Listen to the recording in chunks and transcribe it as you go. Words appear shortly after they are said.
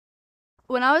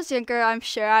When I was younger, I'm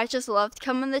sure I just loved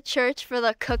coming to church for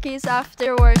the cookies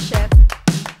after worship.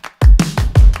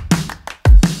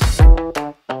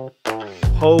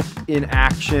 Hope in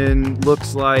action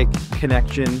looks like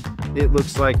connection, it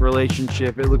looks like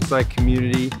relationship, it looks like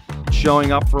community,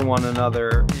 showing up for one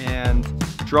another and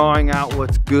drawing out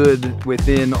what's good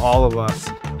within all of us.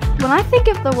 When I think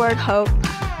of the word hope,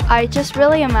 I just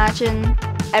really imagine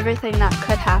everything that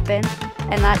could happen,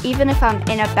 and that even if I'm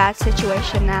in a bad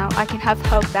situation now, I can have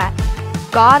hope that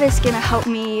God is going to help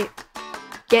me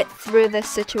get through this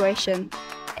situation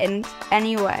in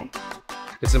any way.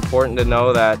 It's important to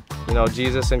know that,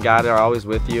 Jesus and God are always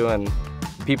with you, and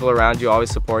people around you always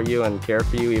support you and care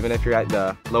for you, even if you're at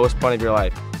the lowest point of your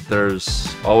life.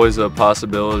 There's always a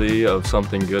possibility of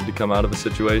something good to come out of a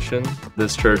situation.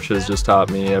 This church has just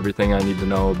taught me everything I need to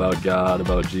know about God,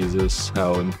 about Jesus,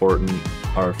 how important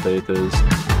our faith is.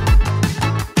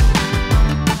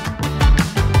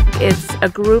 It's a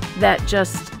group that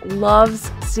just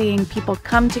loves seeing people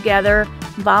come together,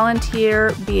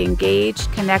 volunteer, be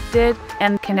engaged, connected,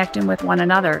 and connecting with one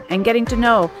another, and getting to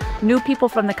know new people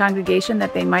from the congregation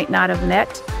that they might not have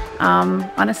met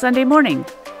on a Sunday morning,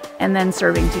 and then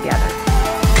serving together.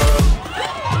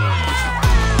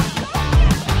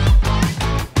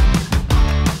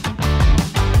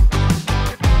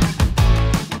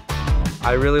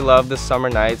 I really love the summer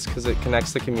nights because it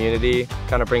connects the community,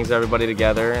 kind of brings everybody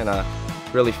together in a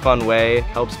really fun way,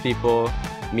 helps people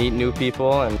meet new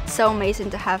people. And it's so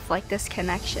amazing to have like this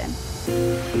connection.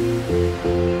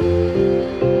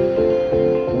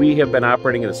 We have been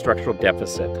operating at a structural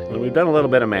deficit, and we've done a little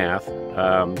bit of math.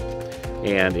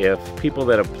 And if people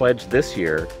that have pledged this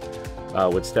year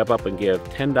would step up and give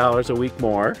 $10 a week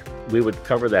more, we would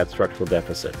cover that structural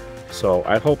deficit. So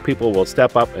I hope people will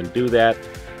step up and do that.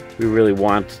 We really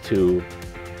want to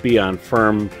be on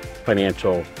firm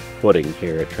financial footing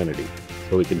here at Trinity,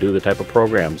 so we can do the type of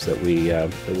programs that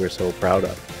we're so proud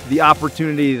of. The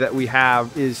opportunity that we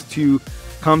have is to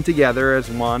come together as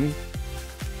one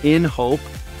in hope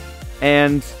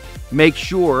and make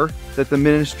sure that the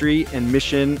ministry and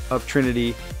mission of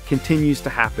Trinity continues to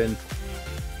happen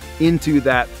into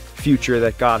that future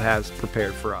that God has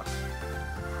prepared for us.